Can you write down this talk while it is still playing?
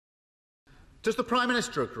Does the Prime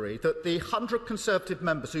Minister agree that the 100 Conservative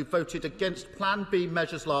members who voted against Plan B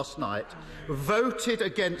measures last night voted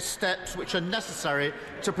against steps which are necessary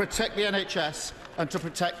to protect the NHS and to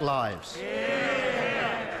protect lives?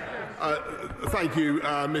 Thank you,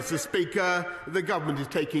 Mr. Speaker. The government is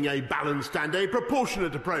taking a balanced and a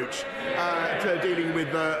proportionate approach to dealing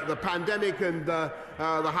with the pandemic, and the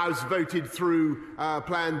House voted through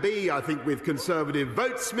Plan B, I think, with Conservative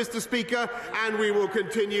votes, Mr. Speaker, and we will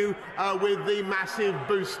continue with the massive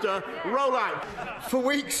booster rollout. For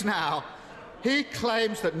weeks now, he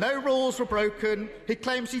claims that no rules were broken. He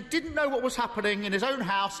claims he didn't know what was happening in his own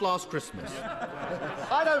house last Christmas.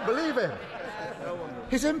 I don't believe him.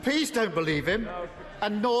 His MPs don't believe him,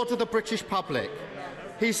 and nor do the British public.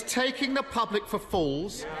 He's taking the public for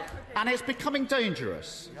fools, and it's becoming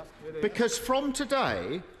dangerous, because from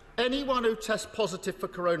today, anyone who tests positive for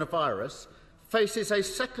coronavirus faces a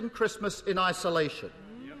second Christmas in isolation.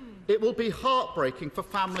 It will be heartbreaking for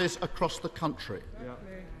families across the country.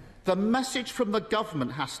 The message from the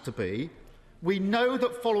government has to be, we know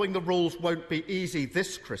that following the rules won't be easy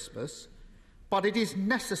this Christmas, but it is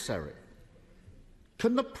necessary.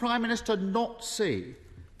 Can the Prime Minister not see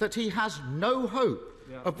that he has no hope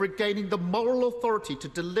of regaining the moral authority to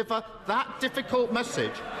deliver that difficult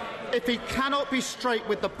message if he cannot be straight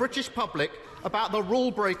with the British public about the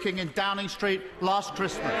rule-breaking in Downing Street last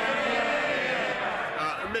Christmas?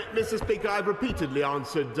 Mr. Speaker, I've repeatedly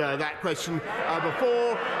answered that question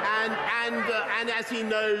before, and as he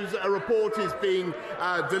knows, a report is being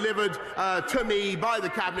delivered to me by the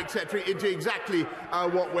Cabinet Secretary into exactly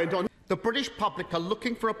what went on. The British public are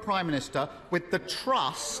looking for a Prime Minister with the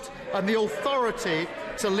trust and the authority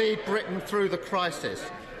to lead Britain through the crisis.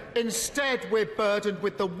 Instead, we're burdened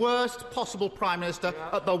with the worst possible Prime Minister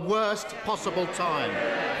at the worst possible time.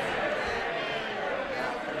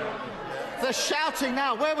 They're shouting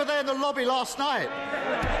now. Where were they in the lobby last night?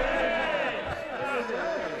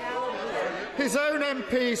 His own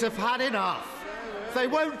MPs have had enough. They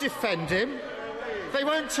won't defend him. They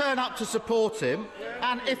won't turn up to support him.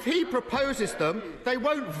 And if he proposes them, they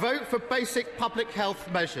won't vote for basic public health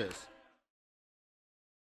measures.